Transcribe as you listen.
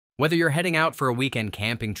Whether you're heading out for a weekend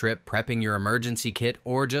camping trip, prepping your emergency kit,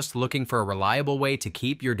 or just looking for a reliable way to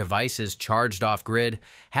keep your devices charged off-grid,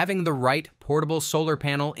 having the right portable solar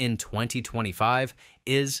panel in 2025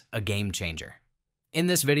 is a game changer. In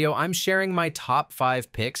this video, I'm sharing my top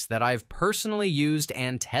 5 picks that I've personally used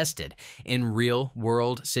and tested in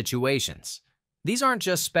real-world situations. These aren't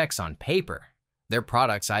just specs on paper. They're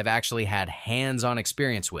products I've actually had hands-on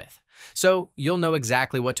experience with, so you'll know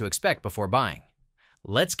exactly what to expect before buying.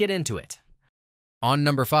 Let's get into it. On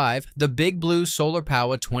number 5, the BigBlue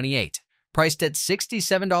SolarPowa 28, priced at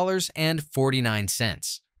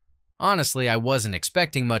 $67.49. Honestly, I wasn't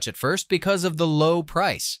expecting much at first because of the low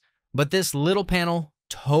price, but this little panel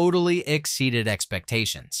totally exceeded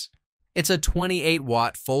expectations. It's a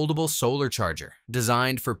 28-watt foldable solar charger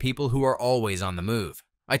designed for people who are always on the move.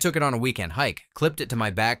 I took it on a weekend hike, clipped it to my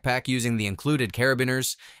backpack using the included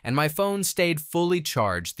carabiners, and my phone stayed fully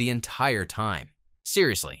charged the entire time.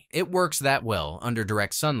 Seriously, it works that well under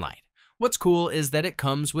direct sunlight. What's cool is that it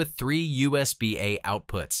comes with 3 USB-A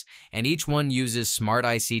outputs, and each one uses smart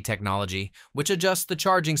IC technology, which adjusts the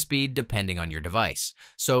charging speed depending on your device.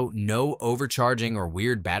 So no overcharging or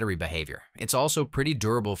weird battery behavior. It's also pretty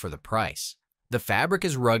durable for the price. The fabric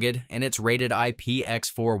is rugged, and it's rated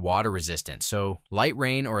IPX4 water resistant, so light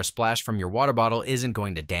rain or a splash from your water bottle isn't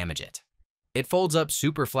going to damage it. It folds up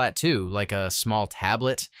super flat too, like a small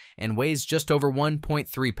tablet, and weighs just over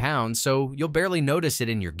 1.3 pounds, so you'll barely notice it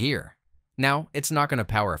in your gear. Now, it's not going to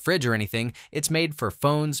power a fridge or anything. It's made for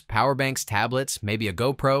phones, power banks, tablets, maybe a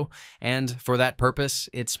GoPro, and for that purpose,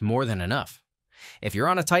 it's more than enough. If you're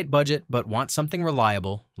on a tight budget but want something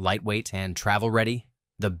reliable, lightweight, and travel-ready,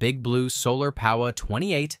 the BigBlue SolarPowa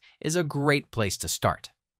 28 is a great place to start.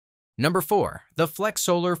 Number 4, the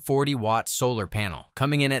FlexSolar 40-watt solar panel,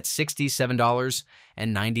 coming in at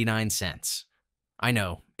 $67.99. I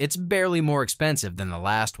know, it's barely more expensive than the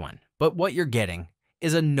last one, but what you're getting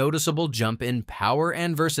is a noticeable jump in power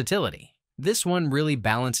and versatility. This one really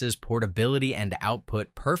balances portability and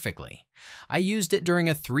output perfectly. I used it during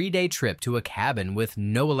a 3-day trip to a cabin with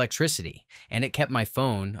no electricity, and it kept my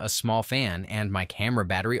phone, a small fan, and my camera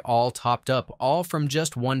battery all topped up, all from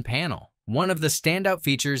just one panel. One of the standout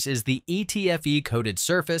features is the ETFE-coated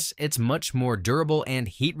surface. It's much more durable and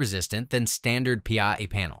heat-resistant than standard PI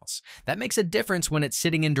panels. That makes a difference when it's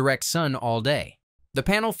sitting in direct sun all day. The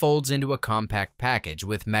panel folds into a compact package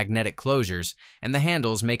with magnetic closures, and the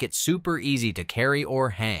handles make it super easy to carry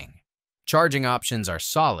or hang. Charging options are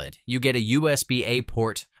solid. You get a USB-A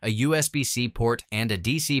port, a USB-C port, and a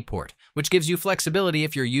DC port, which gives you flexibility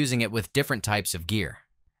if you're using it with different types of gear.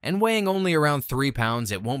 And weighing only around 3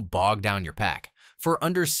 pounds, it won't bog down your pack. For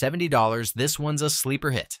under $70, this one's a sleeper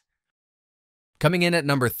hit. Coming in at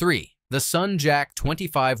number 3, the SunJack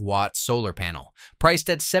 25-watt solar panel, priced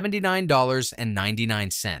at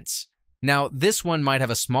 $79.99. Now, this one might have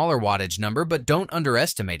a smaller wattage number, but don't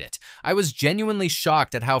underestimate it. I was genuinely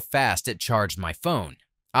shocked at how fast it charged my phone.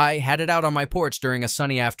 I had it out on my porch during a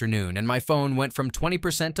sunny afternoon, and my phone went from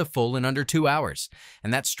 20% to full in under 2 hours,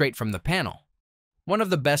 and that's straight from the panel. One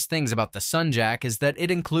of the best things about the SunJack is that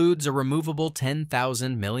it includes a removable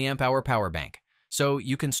 10,000 mAh power bank, so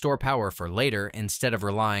you can store power for later instead of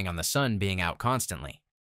relying on the sun being out constantly.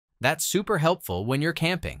 That's super helpful when you're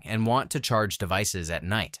camping and want to charge devices at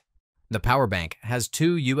night. The power bank has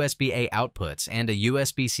 2 USB-A outputs and a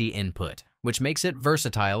USB-C input, which makes it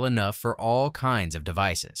versatile enough for all kinds of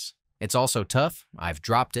devices. It's also tough. I've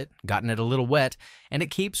dropped it, gotten it a little wet, and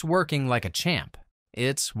it keeps working like a champ.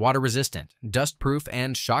 It's water-resistant, dust-proof,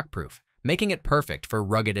 and shock-proof, making it perfect for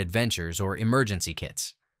rugged adventures or emergency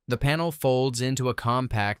kits. The panel folds into a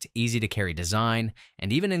compact, easy-to-carry design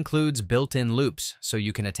and even includes built-in loops so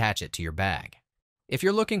you can attach it to your bag. If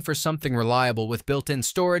you're looking for something reliable with built-in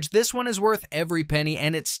storage, this one is worth every penny,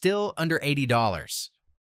 and it's still under $80.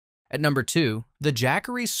 At number 2, the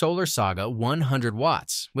Jackery SolarSaga 100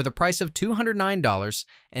 watts with a price of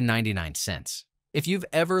 $209.99. If you've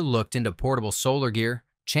ever looked into portable solar gear,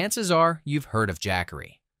 chances are you've heard of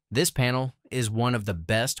Jackery. This panel is one of the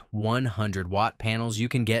best 100-watt panels you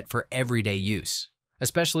can get for everyday use,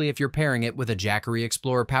 especially if you're pairing it with a Jackery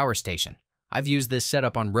Explorer power station. I've used this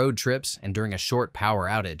setup on road trips and during a short power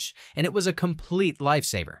outage, and it was a complete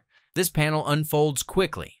lifesaver. This panel unfolds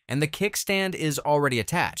quickly, and the kickstand is already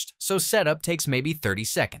attached, so setup takes maybe 30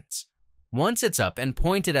 seconds. Once it's up and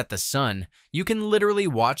pointed at the sun, you can literally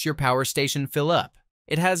watch your power station fill up.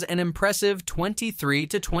 It has an impressive 23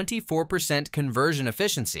 to 24% conversion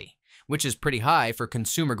efficiency, which is pretty high for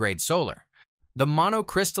consumer-grade solar. The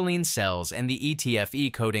monocrystalline cells and the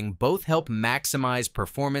ETFE coating both help maximize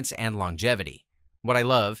performance and longevity. What I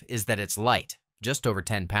love is that it's light, just over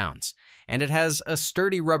 10 pounds, and it has a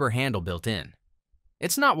sturdy rubber handle built in.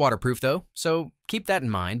 It's not waterproof though, so keep that in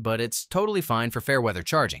mind, but it's totally fine for fair weather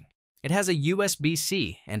charging. It has a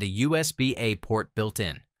USB-C and a USB-A port built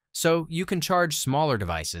in, so you can charge smaller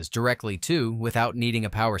devices directly too without needing a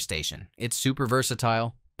power station. It's super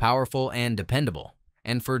versatile, powerful, and dependable,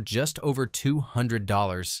 and for just over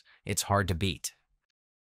 $200, it's hard to beat.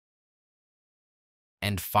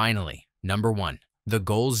 And finally, number 1, the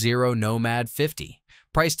GoZero Nomad 50,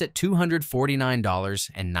 priced at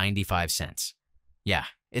 $249.95. Yeah,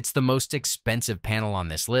 it's the most expensive panel on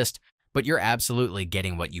this list, but you're absolutely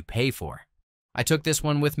getting what you pay for. I took this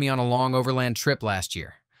one with me on a long overland trip last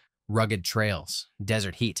year. Rugged trails,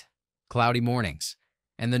 desert heat, cloudy mornings,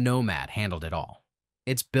 and the Nomad handled it all.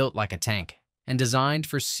 It's built like a tank and designed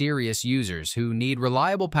for serious users who need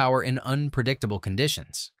reliable power in unpredictable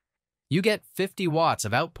conditions. You get 50 watts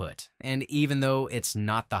of output, and even though it's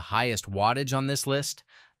not the highest wattage on this list,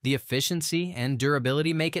 the efficiency and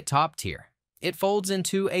durability make it top tier. It folds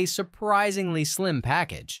into a surprisingly slim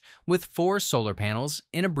package with 4 solar panels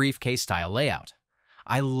in a briefcase-style layout.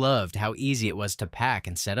 I loved how easy it was to pack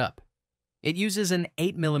and set up. It uses an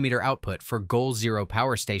 8mm output for GoZero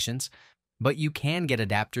power stations, but you can get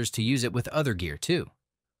adapters to use it with other gear too.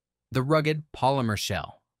 The rugged polymer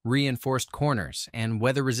shell, reinforced corners, and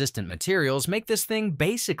weather-resistant materials make this thing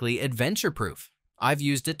basically adventure-proof. I've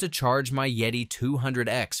used it to charge my Yeti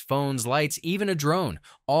 200X, phones, lights, even a drone,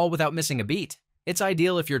 all without missing a beat. It's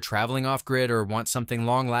ideal if you're traveling off-grid or want something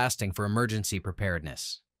long-lasting for emergency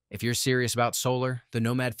preparedness. If you're serious about solar, the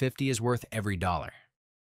Nomad 50 is worth every dollar.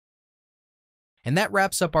 And that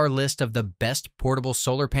wraps up our list of the best portable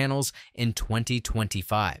solar panels in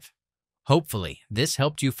 2025. Hopefully, this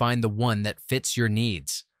helped you find the one that fits your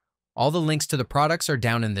needs. All the links to the products are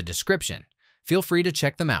down in the description. Feel free to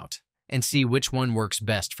check them out and see which one works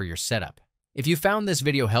best for your setup. If you found this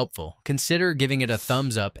video helpful, consider giving it a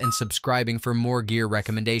thumbs up and subscribing for more gear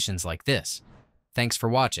recommendations like this. Thanks for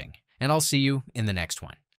watching, and I'll see you in the next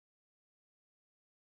one.